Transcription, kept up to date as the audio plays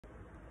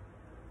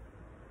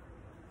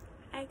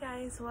Hi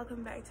guys,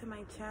 welcome back to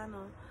my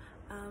channel.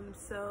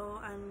 So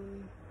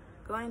I'm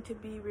going to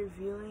be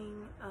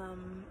reviewing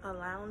a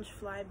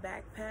Loungefly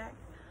backpack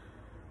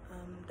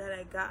that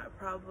I got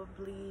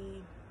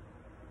probably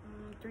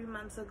 3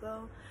 months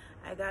ago.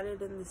 I got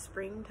it in the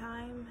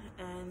springtime,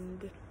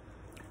 and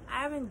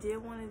I haven't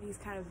did one of these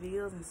kind of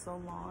videos in so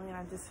long, and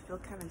I just feel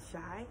kind of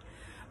shy.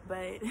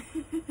 But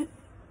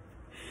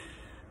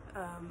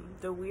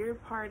the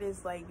weird part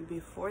is, like,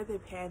 before the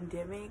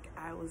pandemic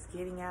I was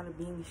getting out of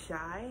being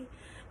shy,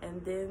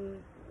 and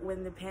then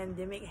when the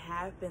pandemic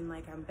happened,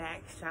 like, I'm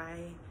back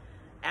shy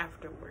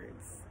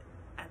afterwards.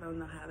 I don't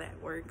know how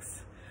that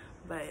works,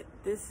 but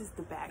this is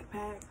the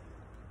backpack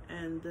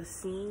and the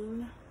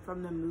scene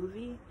from the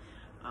movie.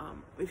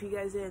 If you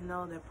guys didn't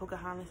know, that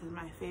Pocahontas is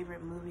my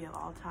favorite movie of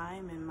all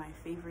time and my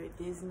favorite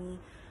Disney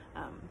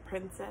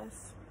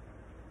princess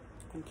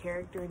and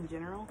character in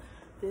general.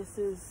 This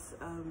is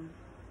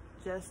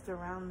just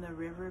around the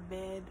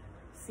riverbed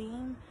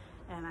scene,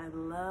 and I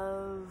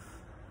love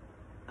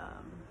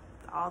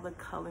all the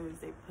colors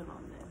they put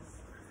on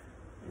this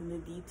and the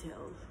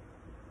details.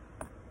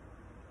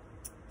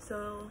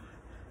 So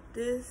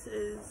this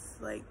is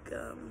like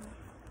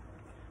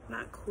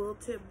not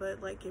quilted,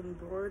 but like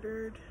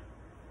embroidered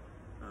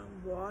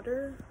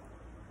water,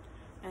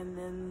 and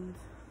then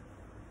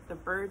the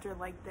birds are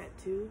like that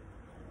too.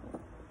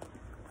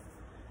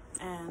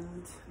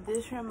 And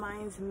this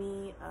reminds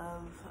me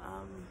of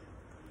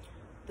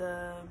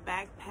the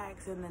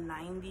backpacks in the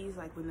 90s,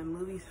 like when the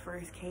movies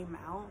first came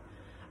out.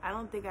 I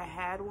don't think I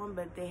had one,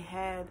 but they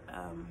had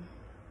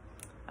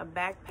a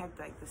backpack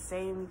like the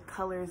same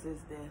colors as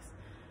this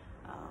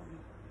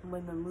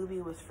when the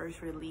movie was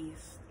first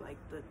released, like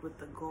with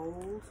the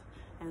gold.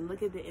 And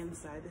look at the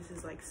inside. This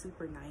is like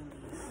super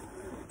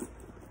 90s.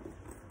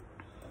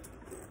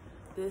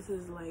 This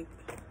is like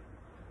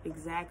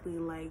exactly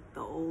like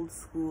the old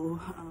school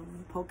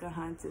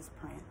Pocahontas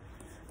print,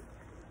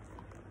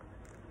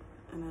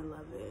 and I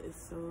love it.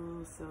 It's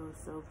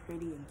so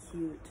pretty and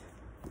cute.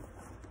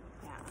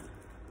 Yeah.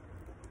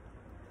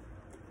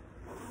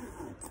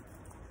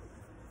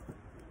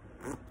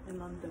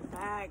 And on the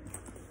back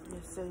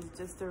it says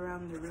just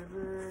around the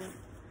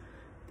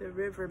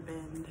river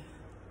bend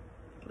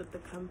with the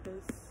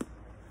compass,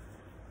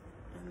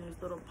 and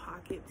there's little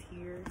pockets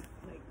here,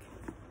 like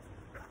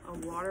a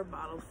water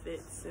bottle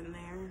fits in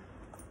there.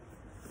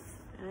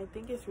 And I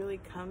think it's really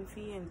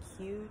comfy and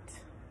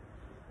cute,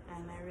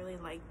 and I really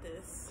like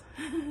this.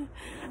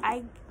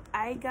 I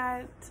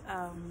got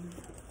I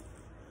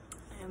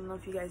don't know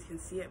if you guys can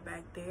see it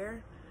back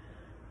there.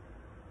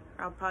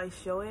 I'll probably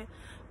show it,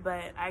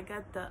 but I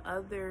got the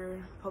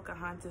other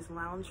Pocahontas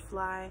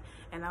Loungefly,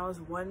 and I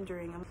was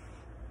wondering.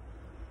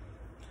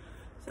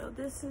 So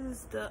this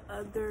is the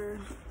other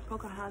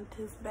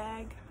Pocahontas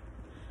bag,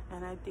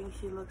 and I think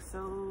she looks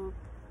so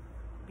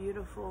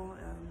beautiful.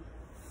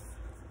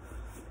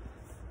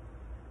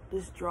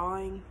 This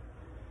drawing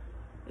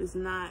is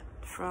not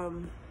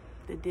from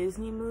the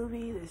Disney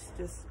movie. It's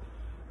just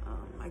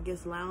I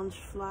guess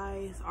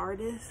Loungefly's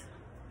artist,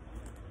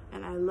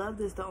 and I love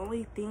this. The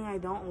only thing I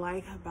don't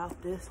like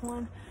about this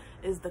one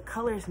is the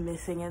colors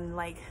missing, and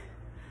like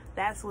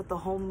that's what the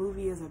whole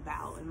movie is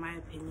about, in my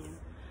opinion.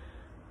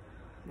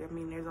 I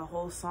mean, there's a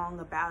whole song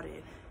about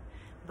it,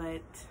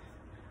 but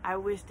I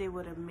wish they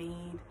would have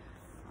made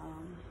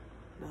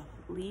the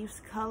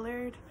leaves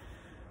colored.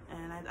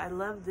 And I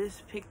love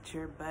this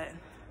picture, but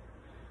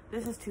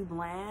this is too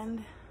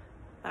bland,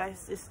 but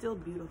it's still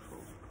beautiful.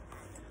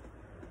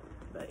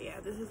 But yeah,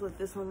 this is what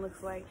this one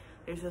looks like.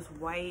 There's just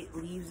white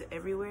leaves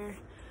everywhere.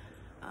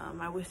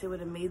 I wish they would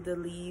have made the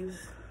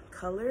leaves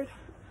colored,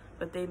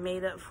 but they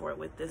made up for it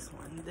with this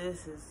one.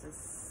 This is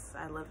just,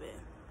 I love it.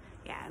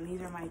 Yeah, and these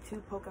are my two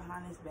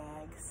Pocahontas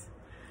bags.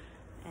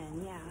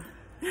 And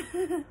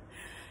yeah.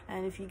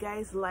 And if you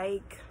guys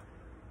like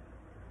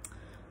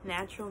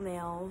natural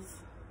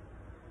nails,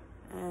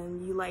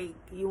 and you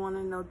want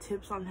to know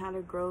tips on how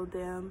to grow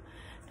them,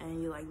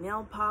 and you like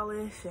nail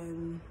polish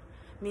and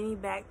mini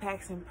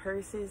backpacks and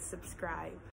purses, subscribe.